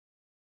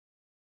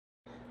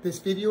This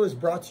video is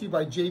brought to you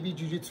by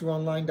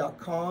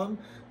jvjujitsuonline.com,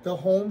 the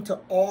home to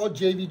all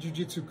JV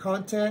Jiu-Jitsu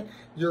content,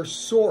 your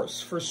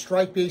source for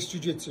strike-based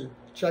Jiu-Jitsu.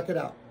 Check it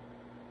out.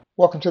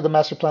 Welcome to the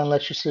Master Plan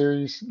Lecture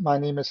Series. My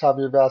name is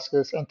Javier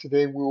Vasquez, and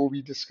today we will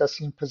be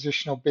discussing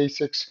Positional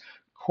Basics,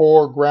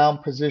 Core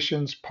Ground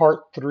Positions,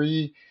 Part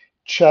 3,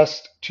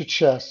 Chest to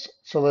Chest.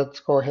 So let's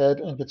go ahead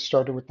and get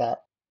started with that.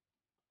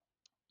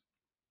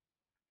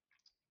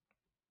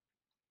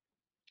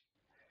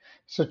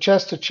 So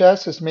chest to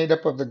chest is made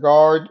up of the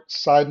guard,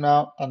 side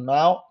mount, and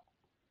mount.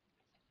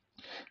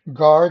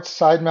 Guard,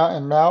 side mount,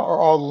 and mount are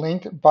all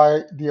linked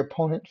by the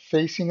opponent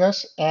facing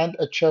us and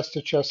a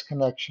chest-to-chest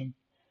connection.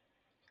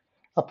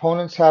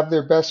 Opponents have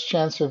their best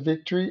chance of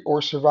victory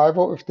or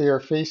survival if they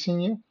are facing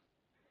you.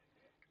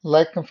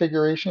 Leg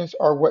configurations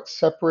are what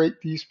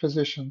separate these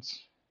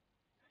positions.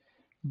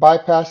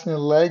 Bypassing the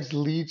legs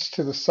leads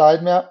to the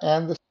side mount,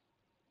 and the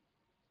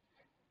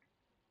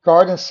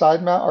guard and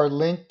side mount are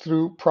linked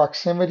through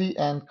proximity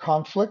and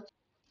conflict.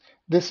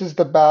 This is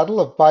the battle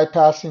of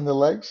bypassing the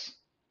legs.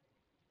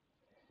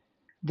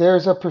 There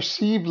is a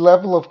perceived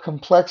level of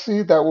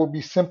complexity that will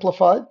be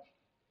simplified.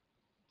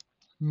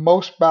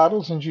 Most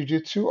battles in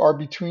Jiu-Jitsu are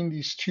between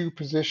these two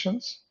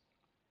positions.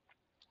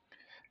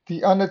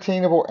 The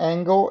unattainable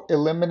angle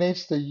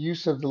eliminates the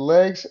use of the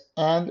legs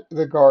and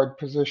the guard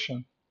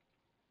position.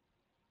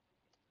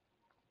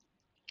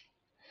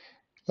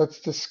 Let's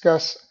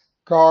discuss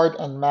guard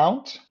and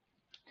mount.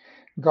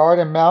 Guard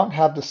and mount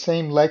have the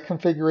same leg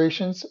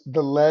configurations.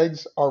 The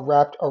legs are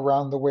wrapped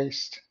around the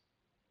waist.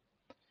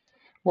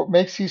 What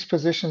makes these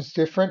positions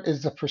different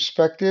is the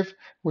perspective,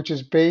 which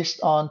is based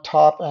on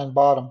top and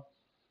bottom.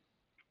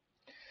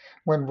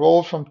 When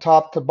rolled from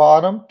top to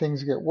bottom,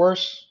 things get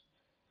worse.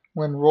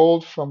 When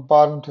rolled from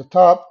bottom to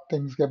top,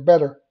 things get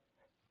better.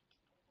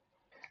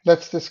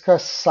 Let's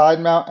discuss side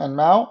mount and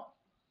mount.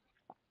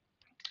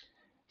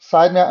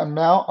 Side mount and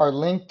mount are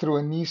linked through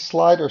a knee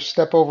slide or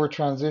step over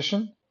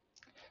transition.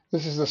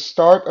 This is the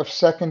start of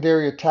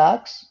secondary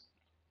attacks.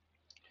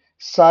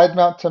 Side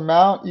mount to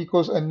mount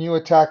equals a new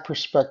attack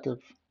perspective.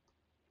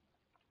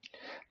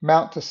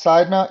 Mount to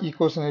side mount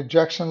equals an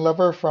ejection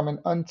lever from an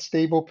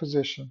unstable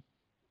position.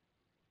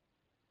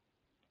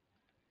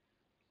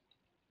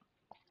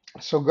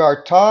 So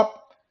guard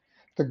top,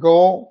 the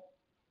goal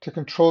to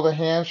control the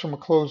hands from a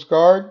closed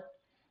guard.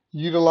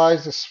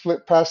 Utilize the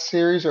split pass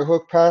series or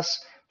hook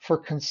pass for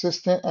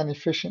consistent and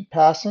efficient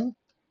passing.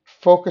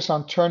 Focus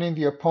on turning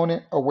the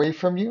opponent away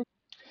from you.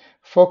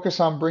 Focus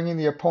on bringing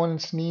the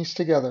opponent's knees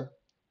together.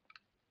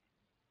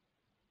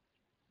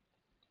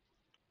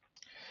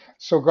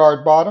 So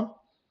guard bottom.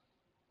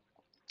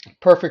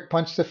 Perfect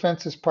punch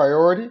defense is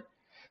priority.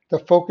 The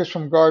focus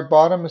from guard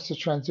bottom is to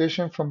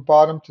transition from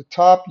bottom to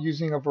top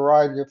using a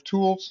variety of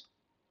tools.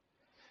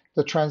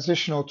 The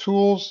transitional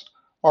tools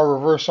are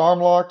reverse arm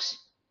locks,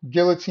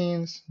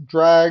 guillotines,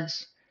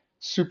 drags,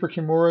 super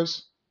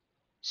kimuras,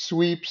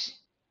 sweeps,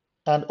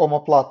 and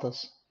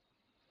omoplatas.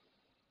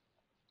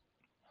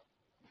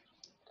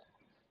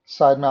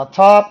 Side mount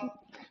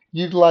top.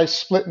 Utilize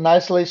split and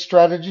isolate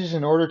strategies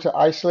in order to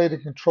isolate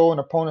and control an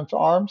opponent's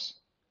arms.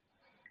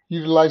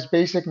 Utilize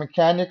basic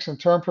mechanics and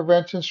turn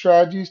prevention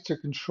strategies to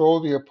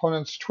control the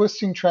opponent's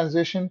twisting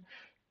transition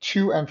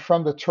to and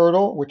from the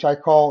turtle, which I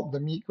call the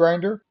meat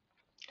grinder.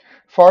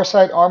 Far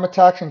side arm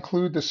attacks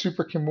include the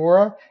super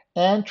kimura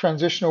and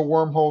transitional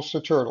wormholes to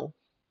turtle.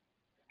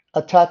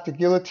 Attack the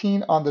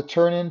guillotine on the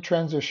turn-in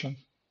transition.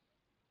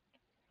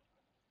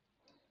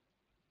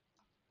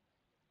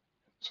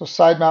 So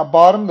side mount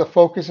bottom, the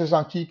focus is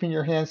on keeping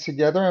your hands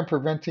together and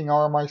preventing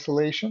arm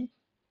isolation.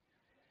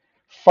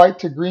 Fight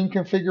to green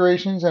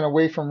configurations and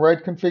away from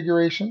red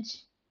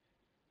configurations.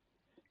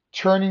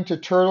 Turning to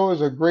turtle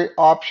is a great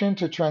option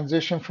to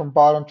transition from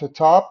bottom to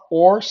top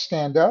or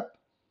stand up.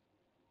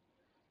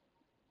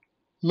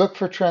 Look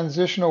for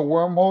transitional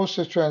wormholes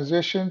to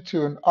transition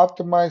to an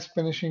optimized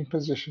finishing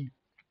position.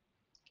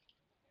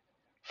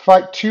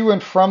 Fight to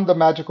and from the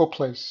magical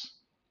place.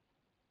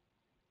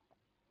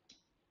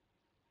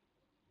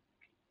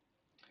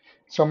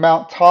 So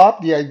mount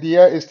top, the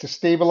idea is to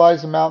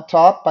stabilize the mount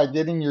top by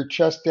getting your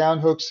chest down,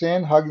 hooks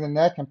in, hugging the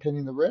neck, and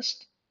pinning the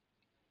wrist.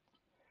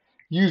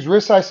 Use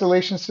wrist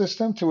isolation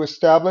system to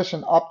establish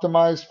an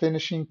optimized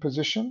finishing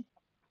position.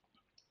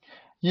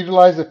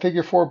 Utilize the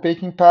figure 4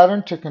 baking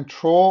pattern to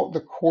control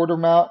the quarter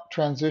mount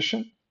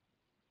transition.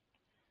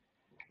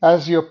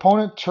 As the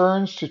opponent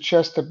turns to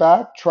chest to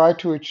back, try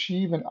to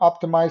achieve an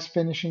optimized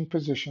finishing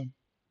position.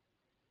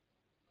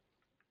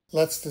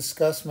 Let's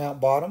discuss mount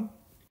bottom.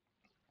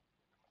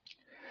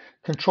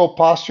 Control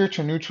posture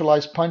to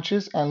neutralize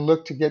punches and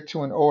look to get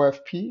to an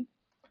OFP.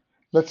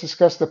 Let's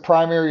discuss the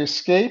primary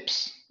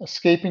escapes.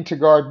 Escaping to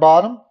guard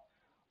bottom,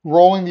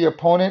 rolling the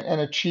opponent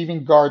and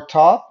achieving guard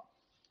top,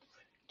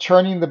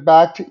 turning the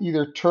back to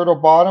either turtle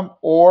bottom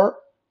or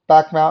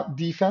back mount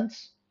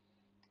defense,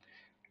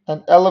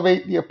 and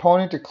elevate the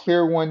opponent to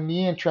clear one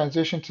knee and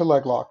transition to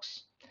leg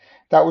locks.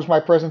 That was my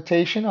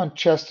presentation on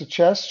chest to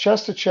chest.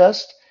 Chest to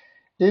chest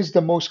is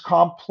the most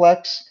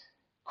complex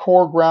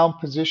core ground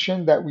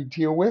position that we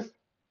deal with.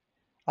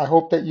 I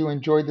hope that you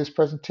enjoyed this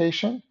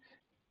presentation.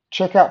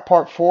 Check out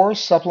Part 4,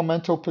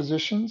 Supplemental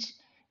Positions,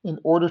 in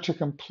order to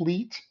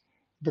complete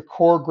the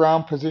Core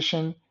Ground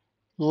Position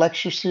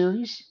lecture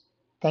series.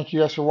 Thank you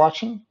guys for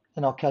watching,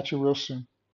 and I'll catch you real soon.